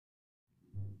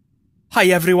Hi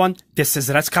everyone, this is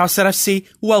Red Scouser FC.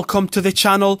 Welcome to the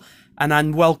channel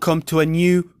and welcome to a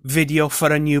new video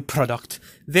for a new product.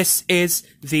 This is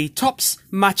the Topps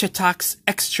Match Attax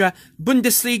Extra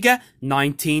Bundesliga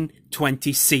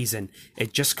 1920 season.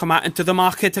 It just come out into the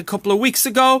market a couple of weeks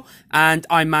ago and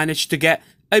I managed to get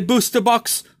a booster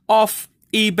box off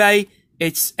eBay.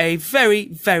 It's a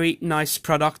very nice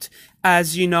product.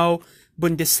 As you know,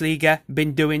 Bundesliga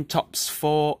been doing Topps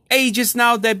for ages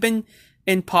now. They've been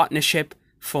in partnership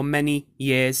for many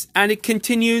years and it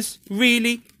continues.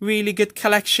 Really good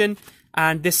collection,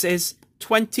 and this is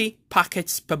 20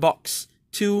 packets per box,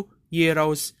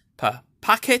 €2 per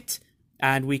packet,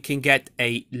 and we can get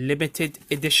a limited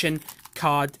edition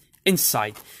card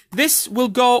inside. This will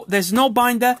go, there's no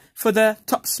binder for the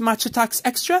Topps Match Attax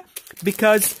Extra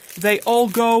because they all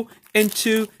go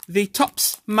into the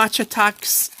Topps Match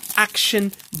Attax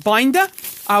Action binder.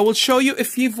 I will show you,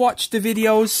 if you've watched the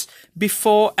videos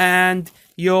before and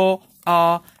you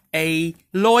are a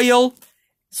loyal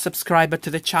subscriber to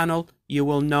the channel, you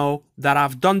will know that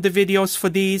I've done the videos for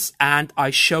these and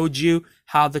I showed you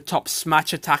how the Topps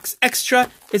Match Attax Extra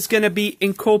is going to be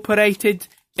incorporated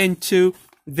into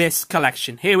this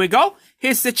collection. Here we go.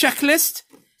 Here's the checklist,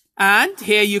 and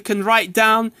here you can write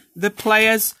down the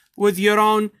players with your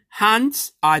own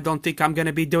hands. I don't think I'm going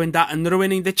to be doing that and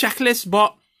ruining the checklist,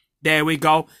 but there we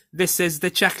go. This is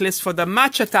the checklist for the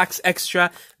Match Attax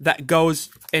Extra that goes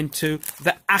into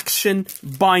the Action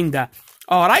binder.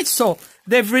 Alright, so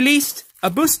they've released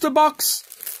a booster box,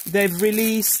 they've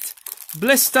released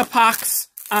blister packs,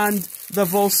 and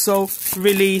they've also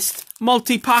released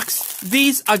multi-packs.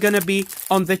 These are going to be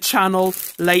on the channel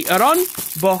later on,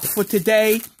 but for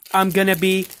today I'm going to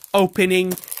be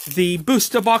opening the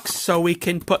booster box so we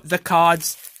can put the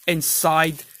cards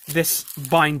inside this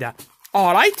binder.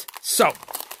 Alright, so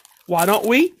why don't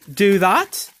we do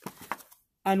that,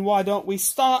 and why don't we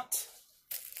start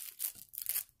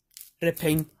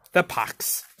ripping the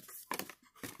packs.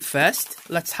 First,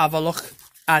 let's have a look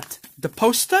at the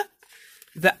poster,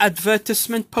 the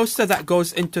advertisement poster that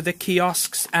goes into the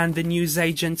kiosks and the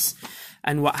newsagents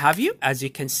and what have you. As you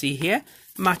can see here,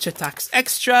 Match Attax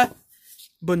Extra,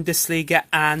 Bundesliga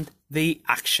and the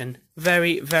Action.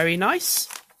 Very nice.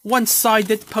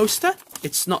 One-sided poster.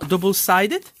 It's not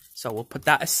double-sided, so we'll put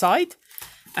that aside.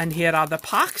 And here are the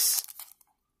packs.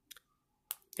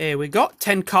 Here we go.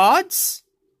 10 cards.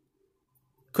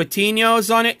 Coutinho's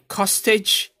on it.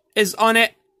 Kostic is on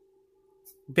it.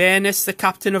 Bernes, the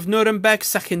captain of Nuremberg,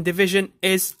 2nd Division,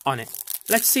 is on it.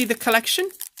 Let's see the collection.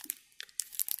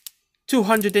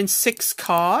 206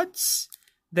 cards.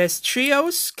 There's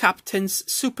trios, captains,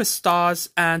 superstars,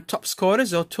 and top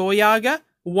scorers or Torjäger.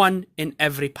 1 in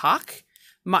every pack.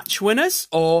 Match winners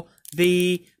or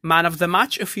the man of the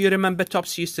match. If you remember,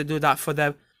 Topps used to do that for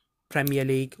the Premier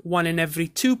League. 1 in every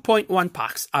 2.1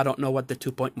 packs. I don't know what the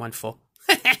 2.1 for.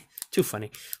 Too funny.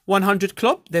 100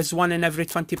 club. There's 1 in every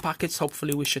 20 packets.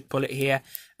 Hopefully we should pull it here.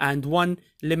 And 1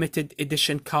 limited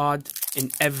edition card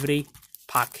in every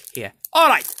pack here.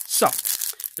 Alright, so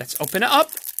let's open it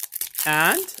up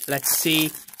and let's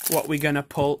see what we're going to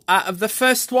pull out of the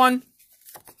first one.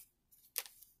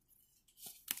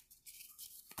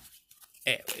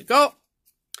 Here we go.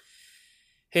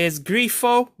 Here's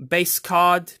Grifo, base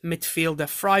card, midfielder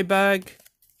Freiburg.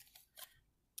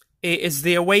 It is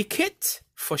the away kit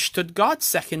for Stuttgart,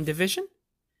 2nd Division.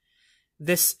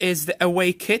 This is the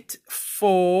away kit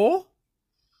for...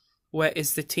 where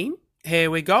is the team?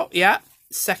 Here we go. Yeah,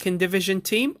 2nd Division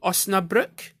team,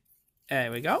 Osnabrück.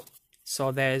 There we go.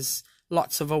 So there's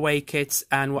lots of away kits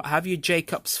and what have you.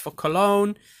 Jacobs for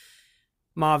Cologne.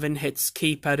 Marvin Hitz,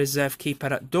 keeper, reserve keeper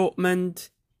at Dortmund.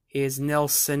 Here's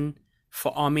Nelson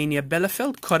for Arminia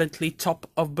Bielefeld, currently top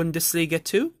of Bundesliga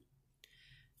 2.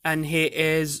 And here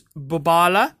is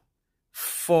Bubala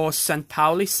for St.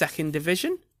 Pauli, 2nd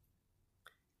Division.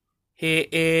 Here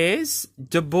is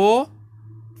De Boer,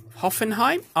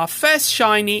 Hoffenheim. Our first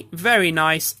shiny, very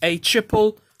nice, a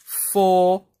triple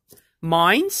for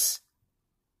Mainz.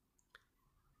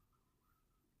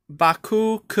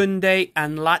 Baku, Kunde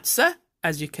and Latza.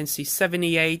 As you can see,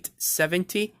 78,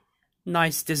 70.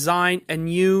 Nice design. A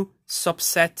new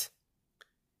subset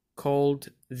called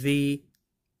the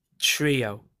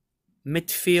Trio.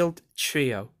 Midfield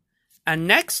Trio. And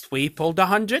next we pulled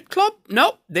 100 club.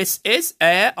 No, this is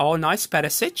a, oh nice,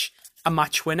 Perisic. A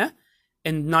match winner.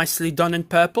 And nicely done in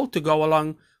purple to go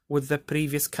along with the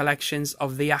previous collections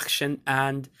of the Action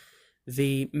and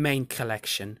the main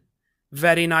collection.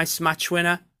 Very nice match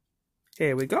winner.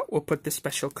 Here we go. We'll put the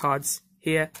special cards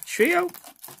here. Trio.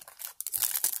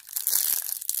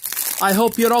 I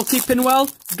hope you're all keeping well,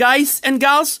 guys and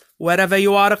gals, wherever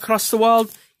you are across the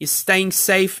world. you're staying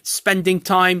safe, spending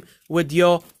time with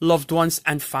your loved ones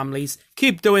and families.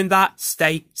 Keep doing that.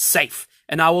 Stay safe.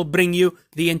 And I will bring you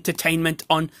the entertainment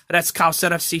on Redskauser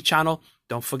FC channel.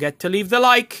 Don't forget to leave the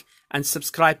like and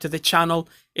subscribe to the channel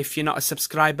if you're not a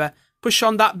subscriber. Push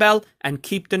on that bell and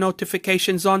keep the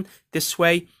notifications on. This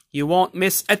way you won't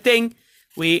miss a thing.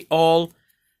 We all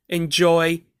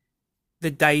enjoy the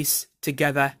days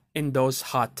together in those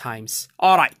hard times.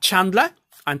 All right, Chandler,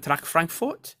 Eintracht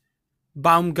Frankfurt.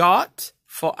 Baumgart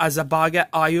for Azabaga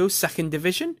IU, 2nd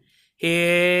Division.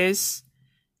 Here's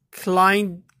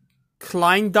Kleindienst,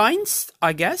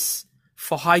 I guess,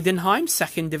 for Heidenheim,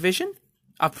 2nd Division.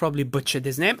 I probably butchered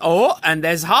his name. Oh, and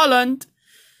there's Haaland.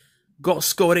 Goal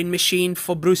scoring machine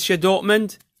for Borussia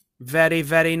Dortmund. Very,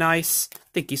 very nice. I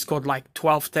think he scored like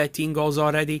 12, 13 goals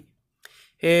already.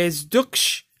 Here's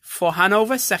Dux for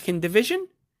Hanover, 2nd Division.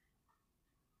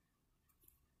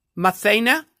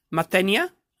 Matenia,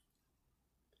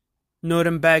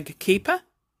 Nuremberg keeper.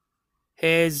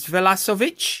 Here's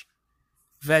Velasovic,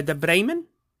 Werder Bremen.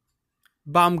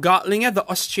 Baumgartlinger, the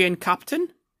Austrian captain,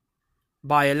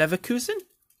 Bayer Leverkusen.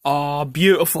 Oh,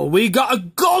 beautiful. We got a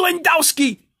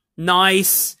Golendowski.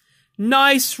 Nice.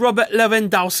 Nice, Robert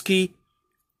Lewandowski.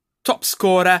 Top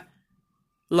scorer.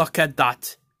 Look at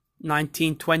that.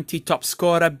 1920 top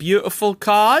scorer. Beautiful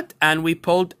card. And we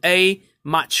pulled a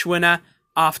match winner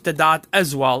after that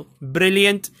as well.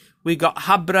 Brilliant. We got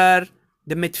Habrer,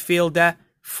 the midfielder,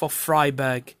 for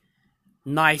Freiburg.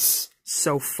 Nice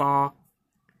so far.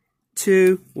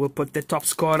 2. We'll put the top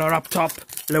scorer up top.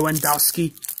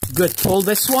 Lewandowski. Good pull,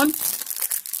 this one.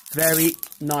 Very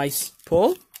nice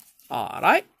pull.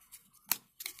 Alright.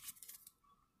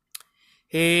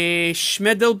 Here's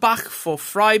Schmiedelbach for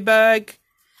Freiburg.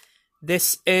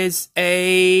 This is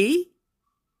a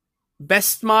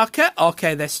best marker.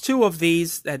 Okay, there's 2 of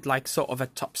these. They're like sort of a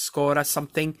top scorer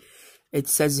something. It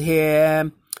says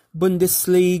here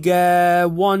Bundesliga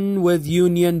 1 with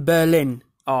Union Berlin.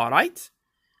 Alright.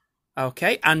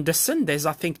 Okay, Anderson. There's,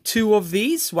 I think, 2 of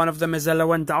these. One of them is a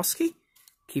Lewandowski.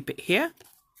 Keep it here.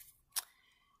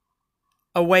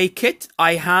 Away kit,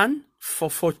 Ayhan for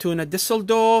Fortuna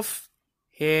Düsseldorf.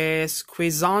 Here's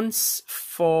Cuisance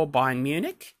for Bayern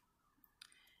Munich.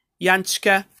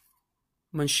 Janschke,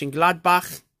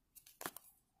 Mönchengladbach.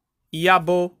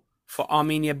 Yabo for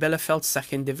Arminia Bielefeld,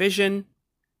 2nd Division.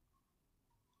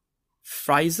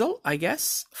 Freisel, I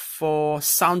guess, for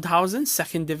Sandhausen,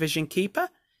 2nd Division keeper.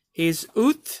 Here's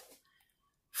Uth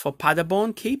for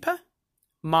Paderborn keeper.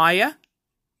 Meyer,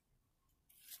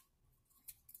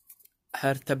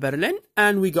 Hertha Berlin.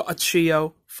 And we got a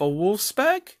trio for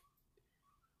Wolfsburg.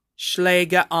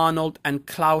 Schläger, Arnold, and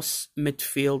Klaus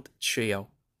midfield trio.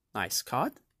 Nice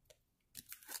card.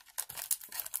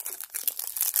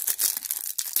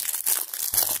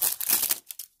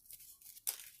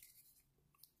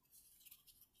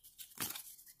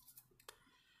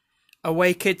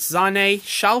 Away kit, Zane,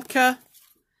 Schalke.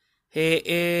 Here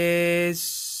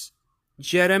is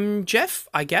Jeremjev,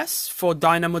 I guess, for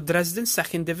Dynamo Dresden,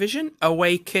 2nd Division.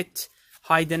 Away kit,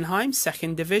 Heidenheim,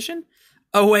 2nd Division.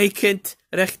 Away kit,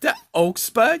 Richter,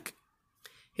 Augsburg.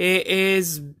 Here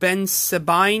is Ben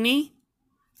Sebaini,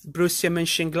 Borussia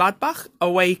Mönchengladbach.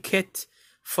 Away kit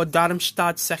for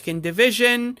Darmstadt, 2nd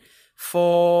Division.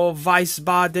 For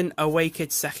Wiesbaden, away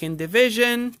kit, 2nd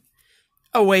Division.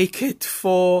 Away kit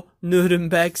for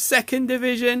Nuremberg, 2nd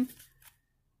Division.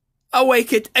 Away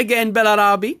kit again,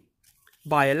 Bellarabi.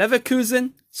 Bayer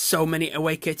Leverkusen. So many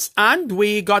away kits. And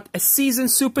we got a season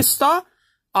superstar.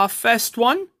 Our first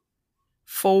one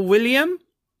for William.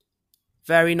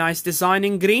 Very nice design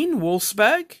in green.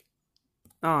 Wolfsburg.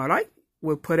 Alright.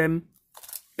 We'll put him.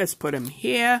 Let's put him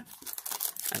here.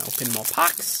 And open more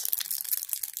packs.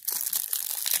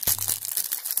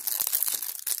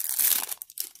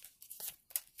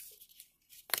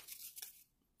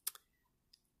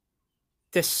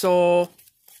 Tissot,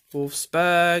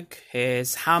 Wolfsburg,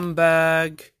 here's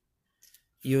Hamburg,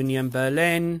 Union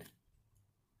Berlin,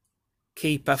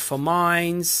 keeper for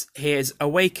Mainz, here's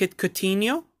away kit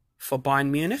Coutinho for Bayern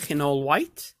Munich in all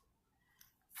white,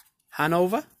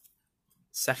 Hanover,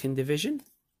 2nd Division,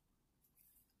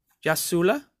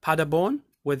 Jasula, Paderborn,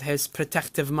 with his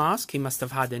protective mask, he must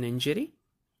have had an injury,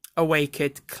 away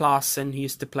kit Klaassen, who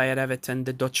used to play at Everton,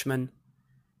 the Dutchman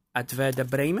at Werder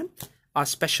Bremen. Our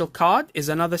special card is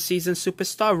another season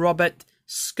superstar, Robert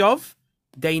Skov,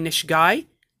 Danish guy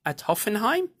at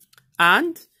Hoffenheim.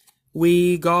 And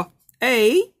we got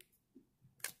a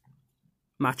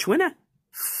match winner,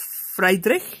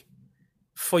 Friedrich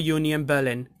for Union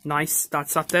Berlin. Nice,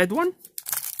 that's our 3rd one.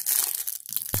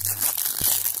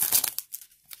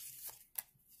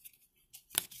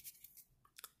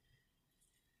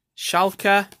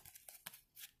 Schalke.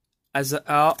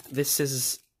 This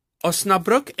is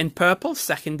Osnabrück in purple,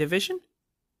 second division.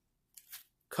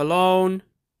 Cologne.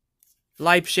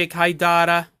 Leipzig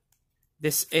Haidara.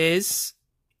 This is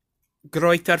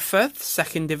Greuther Fürth,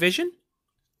 second division.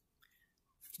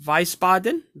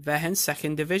 Wiesbaden, Wehen,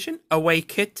 second division. Away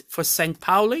kit for St.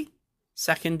 Pauli,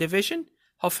 second division.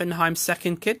 Hoffenheim,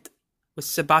 second kit with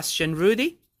Sebastian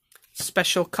Rudi.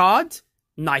 Special card.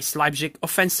 Nice Leipzig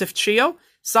offensive trio.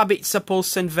 Sabitzer,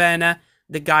 Poulsen, Werner,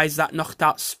 the guys that knocked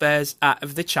out Spurs out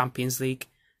of the Champions League.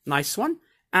 Nice one.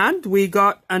 And we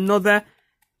got another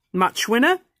match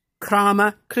winner.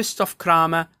 Kramer, Christoph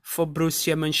Kramer for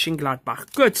Borussia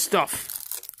Mönchengladbach. Good stuff.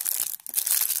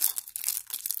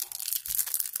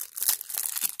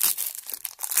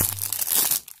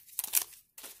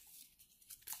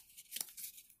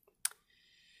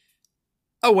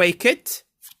 Away kit.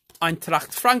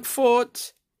 Eintracht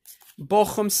Frankfurt.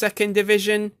 Bochum, second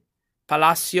division.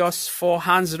 Palacios for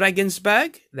Hans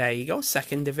Regensburg. There you go,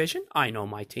 second division. I know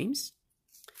my teams.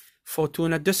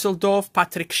 Fortuna Düsseldorf,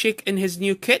 Patrick Schick in his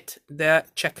new kit. The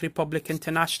Czech Republic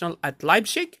International at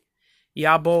Leipzig.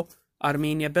 Jabo,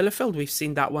 Arminia Bielefeld. We've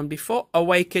seen that one before.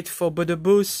 Away kit for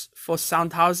Budebus for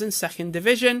Sandhausen, second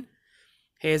division.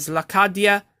 Here's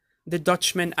Lacadia, the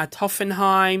Dutchman at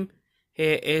Hoffenheim.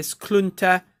 Here is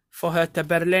Klunter for Hertha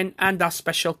Berlin. And our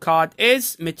special card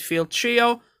is midfield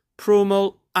trio.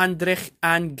 Prumel, Andrich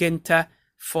and Ginter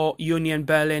for Union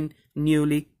Berlin,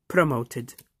 newly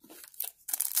promoted.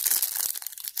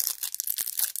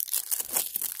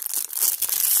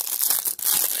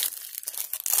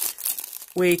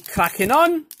 We cracking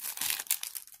on.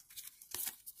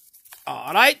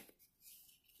 Alright.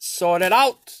 Sort it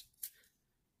out.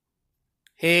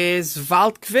 Here's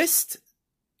Waldqvist.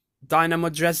 Dynamo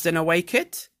Dresden away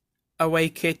kit. Away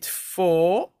kit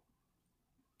for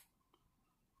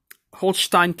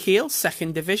Holstein Kiel,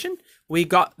 second division. We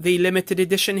got the limited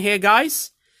edition here,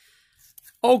 guys.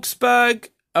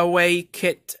 Augsburg, away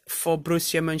kit for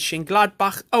Borussia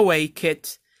Mönchengladbach. Away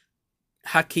kit,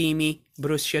 Hakimi,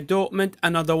 Borussia Dortmund.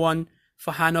 Another one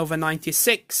for Hannover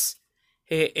 96.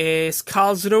 Here is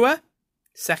Karlsruhe,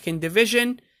 second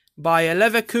division. Bayer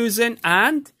Leverkusen.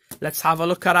 And let's have a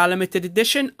look at our limited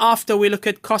edition. After we look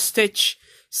at Kostic,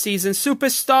 season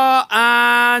superstar,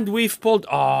 and we've pulled,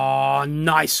 oh,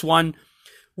 nice one.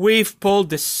 We've pulled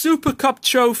the Super Cup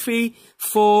trophy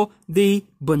for the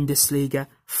Bundesliga.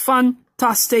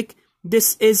 Fantastic.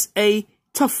 This is a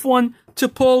tough one to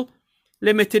pull.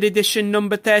 Limited edition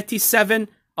number 37,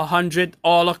 100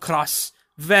 all across.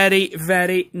 Very,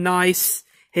 very nice.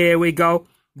 Here we go.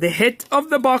 The hit of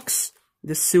the box,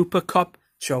 the Super Cup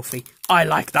trophy. I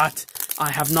like that.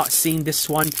 I have not seen this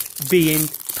one being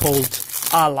pulled.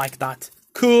 I like that.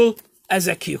 Cool as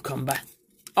a cucumber.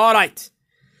 All right.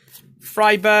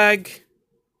 Freiburg.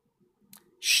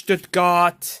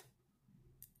 Stuttgart.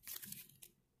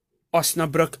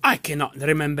 Osnabrück. I cannot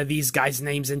remember these guys'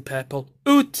 names in purple.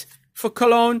 Ut for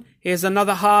Cologne. Here's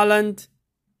another Haaland.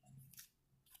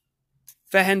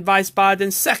 Wehen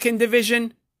Wiesbaden, second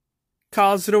division.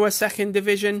 Karlsruhe, second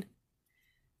division.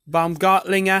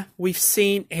 Baumgartlinger, we've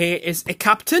seen. Here is a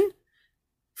captain.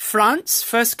 France,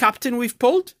 first captain we've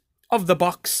pulled of the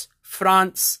box.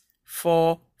 France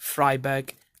for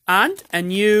Freiburg. And a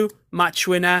new match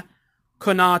winner,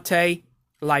 Konate,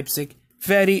 Leipzig.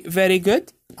 Very, very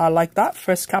good. I like that.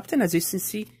 First captain, as you can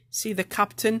see the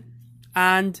captain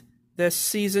and the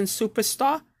season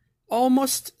superstar.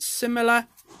 Almost similar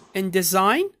in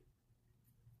design.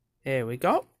 Here we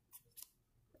go.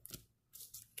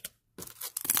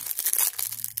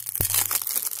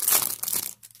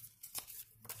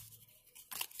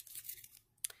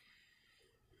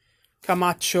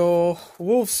 Camacho,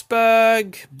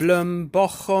 Wolfsburg, Blum,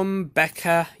 Bochum,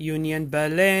 Becker, Union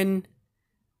Berlin,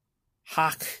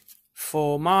 Hack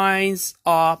for Mainz,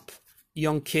 Arp,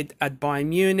 young kid at Bayern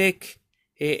Munich.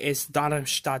 Here is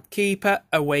Darmstadt keeper,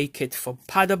 away kit for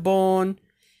Paderborn,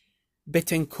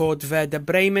 Bittencourt, Werder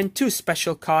Bremen. Two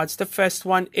special cards. The first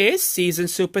one is season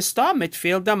superstar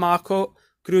midfielder Marko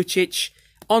Grujic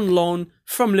on loan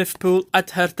from Liverpool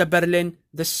at Hertha Berlin,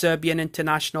 the Serbian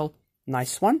international.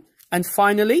 Nice one. And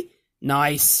finally,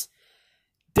 nice,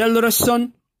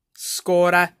 Dilrosun,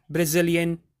 scorer,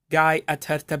 Brazilian guy at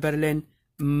Hertha Berlin,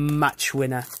 match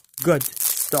winner. Good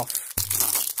stuff.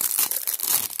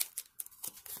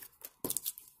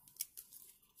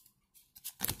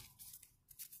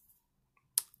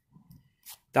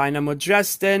 Dynamo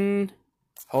Dresden,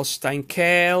 Holstein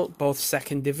Kiel, both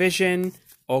second division,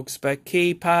 Augsburg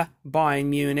keeper, Bayern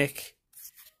Munich.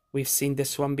 We've seen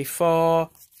this one before.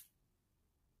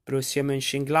 Borussia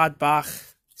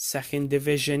Mönchengladbach, second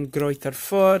division, Greuther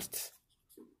Fürth,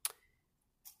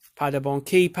 Paderborn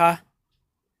keeper,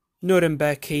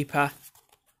 Nuremberg keeper,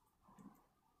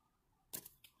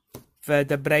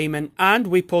 Werder Bremen, and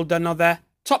we pulled another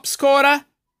top scorer,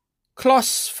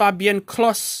 Fabian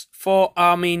Klos for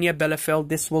Arminia Bielefeld.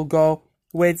 This will go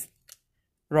with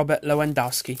Robert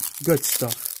Lewandowski. Good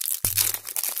stuff.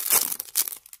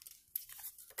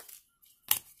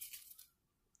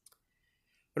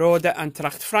 Roda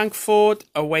Eintracht Frankfurt,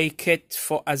 away kit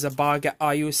for Azabaga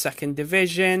IU second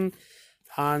division,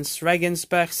 Hans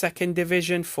Regensburg second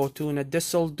division, Fortuna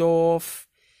Düsseldorf,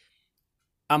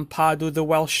 Ampadu the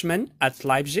Welshman at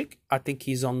Leipzig, I think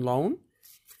he's on loan.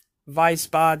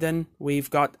 Wiesbaden, we've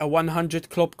got a 100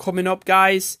 club coming up,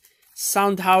 guys.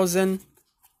 Sandhausen,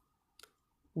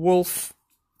 Wolf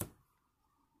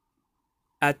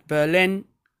at Berlin.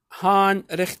 Hahn,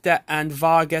 Richter and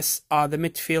Vargas are the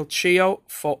midfield trio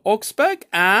for Augsburg.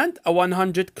 And a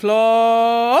 100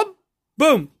 club.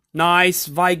 Boom! Nice.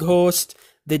 Weighorst,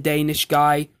 the Danish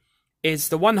guy, is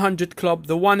the 100 club,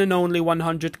 the one and only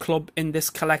 100 club in this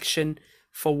collection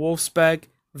for Wolfsburg.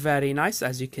 Very nice.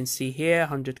 As you can see here,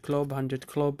 100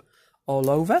 club all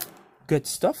over. Good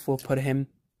stuff. We'll put him...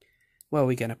 Where are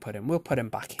we going to put him? We'll put him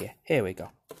back here. Here we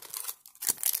go.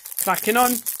 Cracking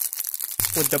on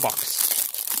with the box.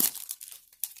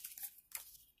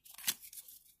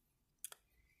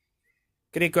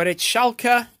 Gregoritsch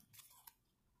Schalke,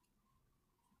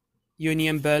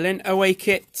 Union Berlin away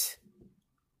kit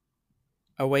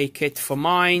for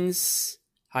Mainz,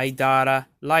 Haidara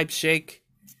Leipzig,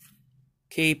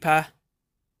 keeper,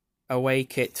 away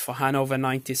kit for Hannover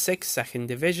 96 second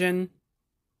division,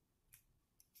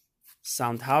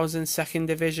 Sandhausen second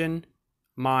division,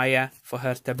 Maya for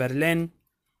Hertha Berlin,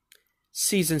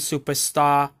 season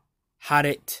superstar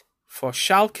Harit for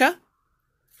Schalke,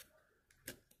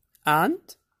 and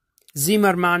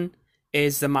Zimmermann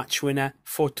is the match winner,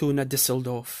 Fortuna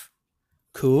Düsseldorf.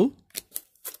 Cool.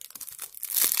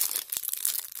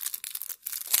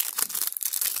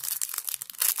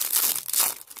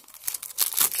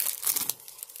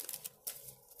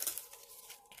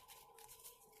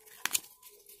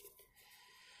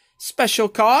 Special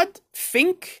card,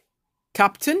 Fink,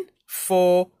 captain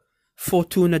for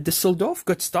Fortuna Düsseldorf.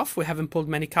 Good stuff. We haven't pulled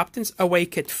many captains. Away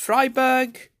kit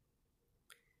Freiburg.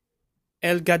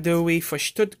 El Gadoui for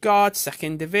Stuttgart,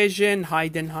 second division.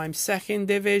 Heidenheim, second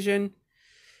division.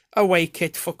 Away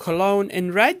kit for Cologne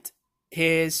in red.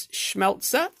 Here's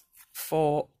Schmelzer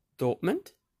for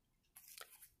Dortmund.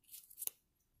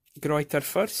 Greuther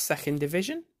Fürth, second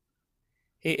division.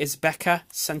 Here is Becker,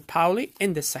 St. Pauli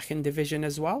in the second division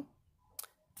as well.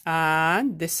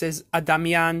 And this is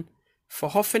Adamian for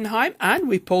Hoffenheim. And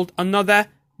we pulled another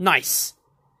nice.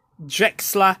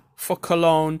 Drexler for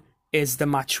Cologne is the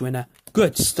match winner.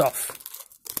 Good stuff.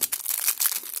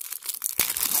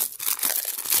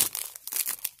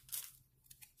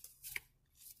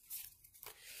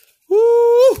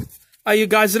 Woo! Are you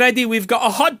guys ready? We've got a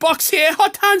hot box here.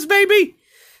 Hot hands, baby.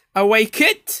 Away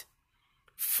kit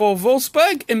for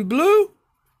Wolfsburg in blue.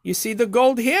 You see the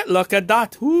gold here? Look at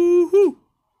that. Woohoo!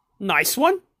 Nice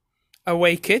one.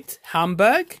 Away kit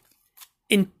Hamburg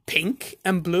in pink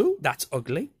and blue. That's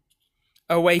ugly.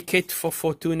 Away kit for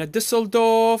Fortuna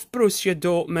Düsseldorf, Borussia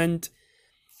Dortmund,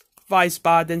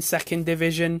 Wiesbaden second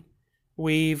division.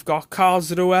 We've got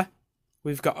Karlsruhe.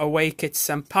 We've got away kit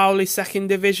St. Pauli second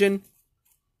division.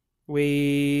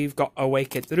 We've got away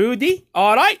kit Rudy.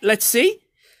 All right, let's see.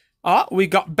 We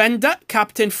got Bender,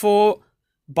 captain for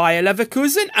Bayer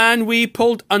Leverkusen, and we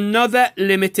pulled another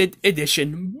limited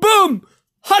edition. Boom!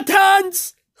 Hot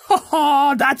hands! Ha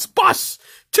ha! That's boss!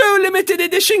 2 limited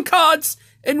edition cards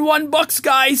in one box,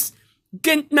 guys.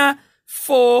 Gintner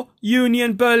for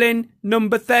Union Berlin,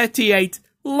 number 38.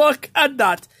 Look at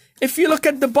that. If you look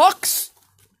at the box,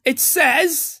 it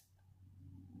says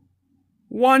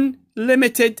 1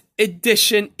 limited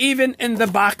edition, even in the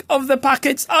back of the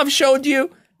packets I've showed you.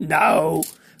 No,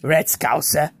 Red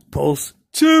Scouser pulls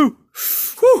 2.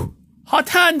 Whew. Hot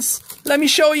hands. Let me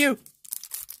show you.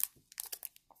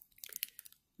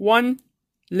 1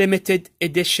 limited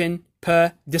edition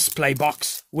per display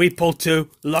box. We pulled 2.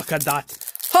 Look at that.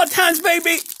 Hot hands,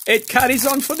 baby. It carries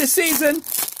on for the season.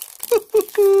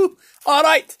 All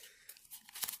right.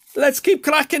 Let's keep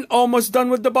cracking. Almost done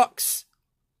with the box.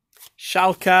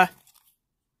 Schalke.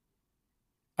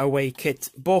 Away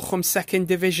kit. Bochum second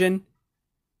division.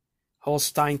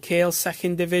 Holstein Kiel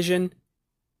second division.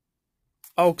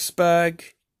 Augsburg.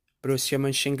 Borussia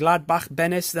Mönchengladbach.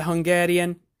 Benes the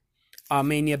Hungarian.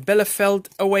 Arminia Bielefeld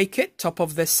away kit, top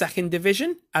of the second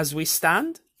division as we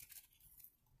stand.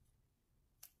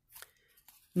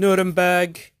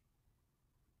 Nuremberg,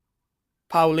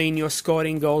 Paulinho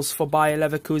scoring goals for Bayer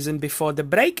Leverkusen before the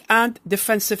break. And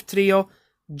defensive trio,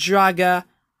 Drager,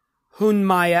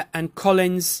 Hoonmeyer and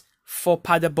Collins for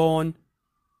Paderborn.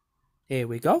 Here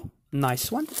we go.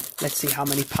 Nice one. Let's see how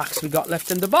many packs we got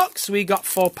left in the box. We got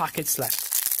 4 packets left.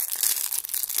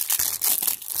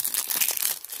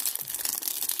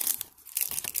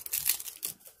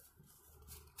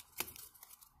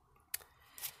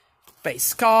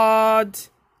 Base card.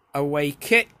 Away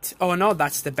kit. Oh no,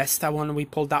 that's the best one. We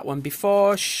pulled that one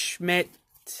before. Schmidt.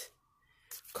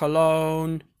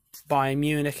 Cologne. Bayern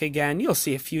Munich again. You'll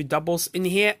see a few doubles in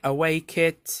here. Away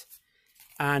kit.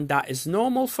 And that is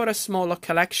normal for a smaller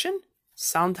collection.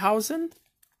 Sandhausen.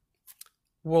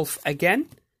 Wolf again.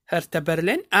 Hertha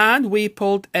Berlin. And we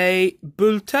pulled a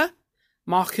Bülter.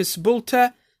 Marcus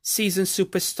Bülter. Season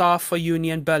superstar for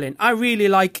Union Berlin. I really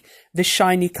like the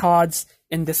shiny cards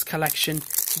in this collection.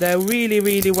 They're really,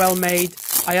 really well made.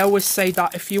 I always say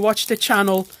that if you watch the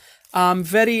channel, I'm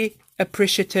very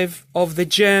appreciative of the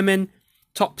German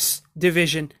Tops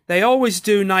division. They always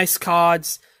do nice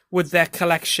cards with their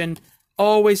collection.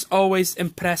 Always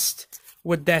impressed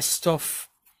with their stuff.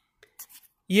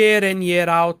 Year in, year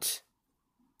out.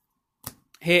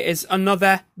 Here is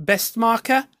another best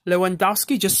marker,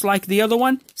 Lewandowski, just like the other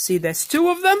one. See, there's 2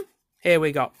 of them. Here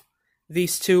we go.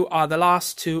 These 2 are the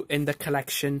last 2 in the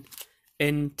collection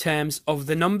in terms of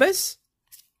the numbers.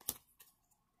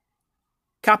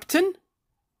 Captain,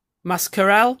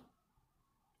 Mascarell,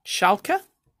 Schalke.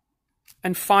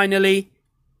 And finally,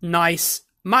 nice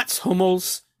Mats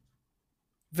Hummels.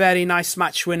 Very nice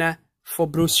match winner for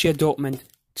Borussia Dortmund.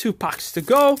 2 packs to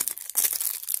go.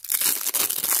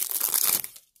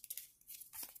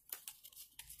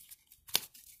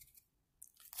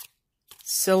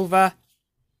 Silva,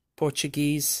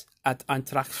 Portuguese at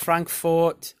Eintracht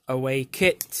Frankfurt, away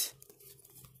kit.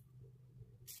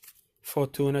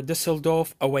 Fortuna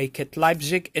Düsseldorf, away kit.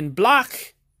 Leipzig in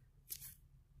black.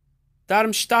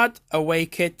 Darmstadt, away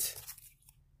kit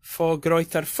for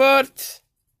Greuther Fürth.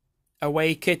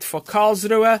 Away kit for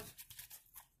Karlsruhe.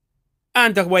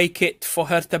 And away kit for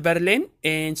Hertha Berlin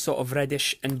in sort of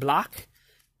reddish and black.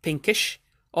 Pinkish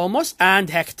almost. And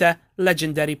Hector,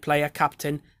 legendary player,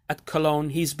 captain at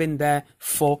Cologne. He's been there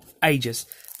for ages.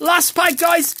 Last pack,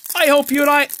 guys. I hope you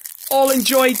all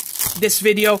enjoyed this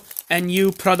video. A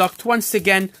new product once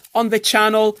again on the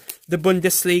channel. The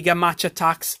Bundesliga Match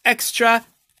Attax Extra.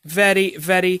 Very,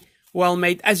 very well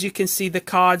made. As you can see, the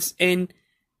cards in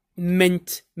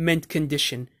mint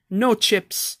condition. No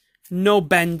chips, no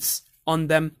bends on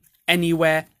them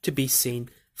anywhere to be seen.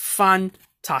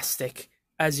 Fantastic.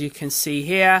 As you can see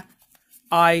here,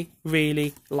 I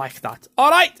really like that.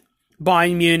 All right,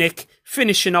 Bayern Munich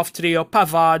finishing off trio,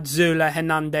 Pavard, Zula,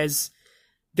 Hernandez,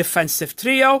 defensive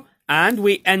trio, and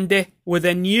we end it with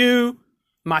a new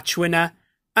match winner,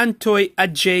 Antoy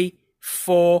Adjei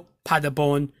for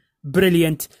Paderborn.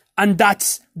 Brilliant. And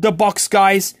that's the box,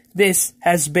 guys. This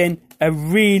has been a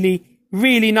really,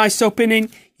 really nice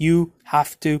opening. You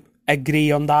have to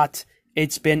agree on that.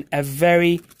 It's been a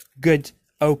very good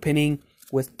opening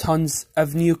with tons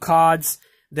of new cards.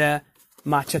 The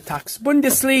Match Attax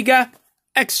Bundesliga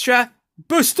Extra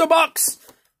Booster Box.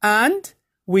 And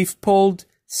we've pulled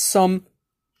some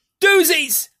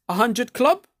doozies. 100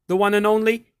 Club, the one and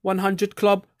only 100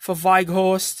 Club for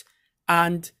Weighorst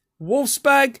and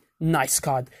Wolfsburg. Nice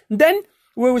card. Then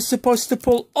we were supposed to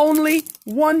pull only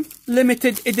one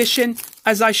limited edition,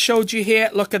 as I showed you here.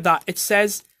 Look at that. It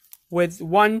says with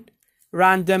one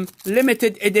random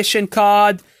limited edition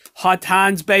card. Hot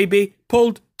hands, baby.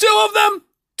 Pulled 2 of them.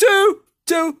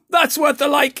 Two. That's worth a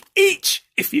like each.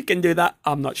 If you can do that,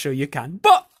 I'm not sure you can.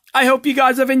 But I hope you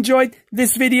guys have enjoyed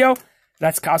this video.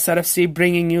 That's Kausar FC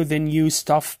bringing you the new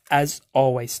stuff as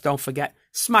always. Don't forget,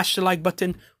 smash the like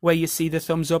button where you see the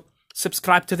thumbs up.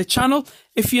 Subscribe to the channel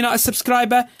if you're not a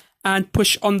subscriber, and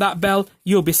push on that bell.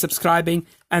 You'll be subscribing,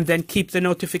 and then keep the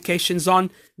notifications on.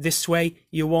 This way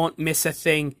you won't miss a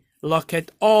thing. Look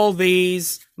at all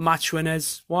these match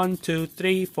winners. 1, 2,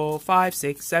 3, 4, 5,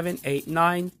 6, 7, 8,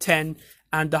 9, 10,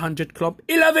 and the 100 Club.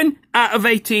 11 out of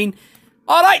 18.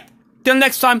 All right. Till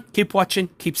next time, keep watching,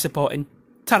 keep supporting.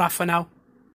 Ta-ra for now.